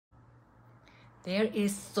There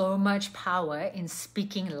is so much power in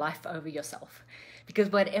speaking life over yourself,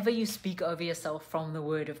 because whatever you speak over yourself from the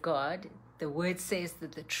Word of God, the Word says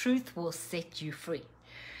that the truth will set you free.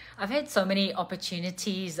 I've had so many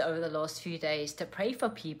opportunities over the last few days to pray for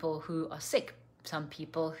people who are sick. Some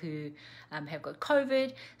people who have got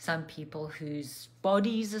COVID, some people whose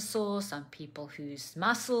bodies are sore, some people whose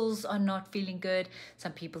muscles are not feeling good,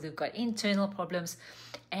 some people who've got internal problems.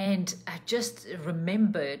 And I just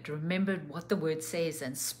remembered what the Word says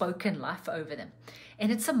and spoken life over them.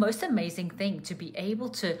 And it's the most amazing thing to be able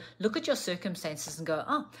to look at your circumstances and go,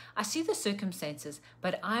 oh, I see the circumstances,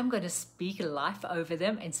 but I'm going to speak life over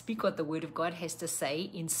them and speak what the Word of God has to say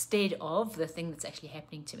instead of the thing that's actually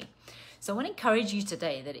happening to me. So I want to encourage you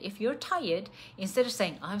today that if you're tired, instead of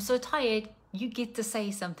saying, I'm so tired, you get to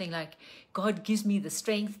say something like, God gives me the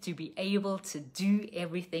strength to be able to do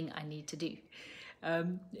everything I need to do.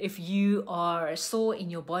 If you are sore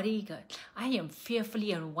in your body, go, I am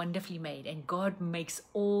fearfully and wonderfully made, and God makes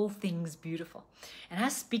all things beautiful. And I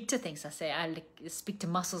speak to things. I speak to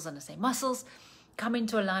muscles, and I say, muscles, come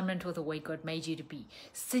into alignment with the way God made you to be.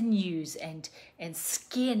 Sinews and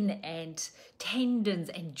skin and tendons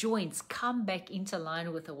and joints come back into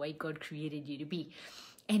line with the way God created you to be.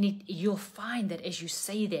 And you'll find that as you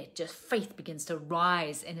say that, just faith begins to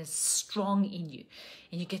rise and is strong in you.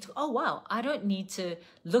 And you get to, oh, wow, I don't need to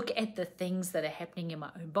look at the things that are happening in my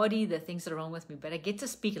own body, the things that are wrong with me, but I get to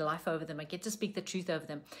speak life over them. I get to speak the truth over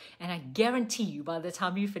them. And I guarantee you, by the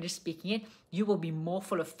time you finish speaking it, you will be more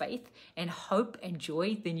full of faith and hope and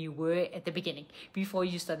joy than you were at the beginning, before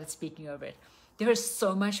you started speaking over it. There is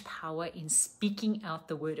so much power in speaking out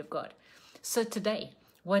the Word of God. So today,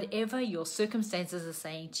 whatever your circumstances are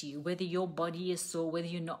saying to you, whether your body is sore, whether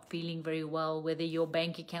you're not feeling very well, whether your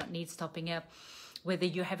bank account needs topping up, whether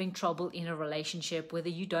you're having trouble in a relationship, whether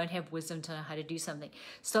you don't have wisdom to know how to do something,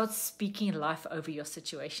 start speaking life over your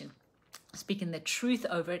situation. Speaking the truth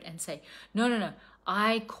over it and say, no,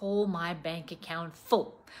 I call my bank account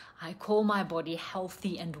full. I call my body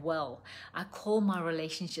healthy and well. I call my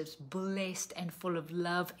relationships blessed and full of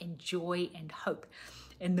love and joy and hope.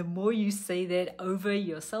 And the more you say that over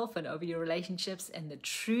yourself and over your relationships, and the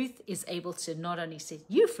truth is able to not only set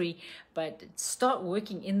you free, but start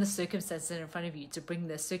working in the circumstances in front of you to bring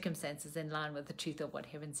the circumstances in line with the truth of what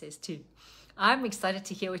heaven says too. I'm excited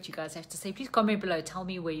to hear what you guys have to say. Please comment below. Tell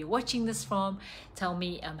me where you're watching this from. Tell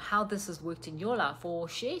me how this has worked in your life, or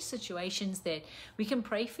share situations that we can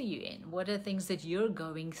pray for you in. What are things that you're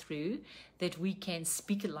going through that we can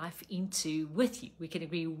speak life into with you? We can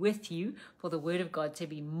agree with you for the Word of God to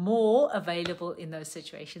be more available in those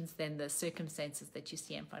situations than the circumstances that you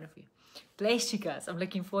see in front of you. Bless you guys. I'm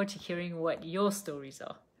looking forward to hearing what your stories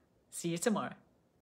are. See you tomorrow.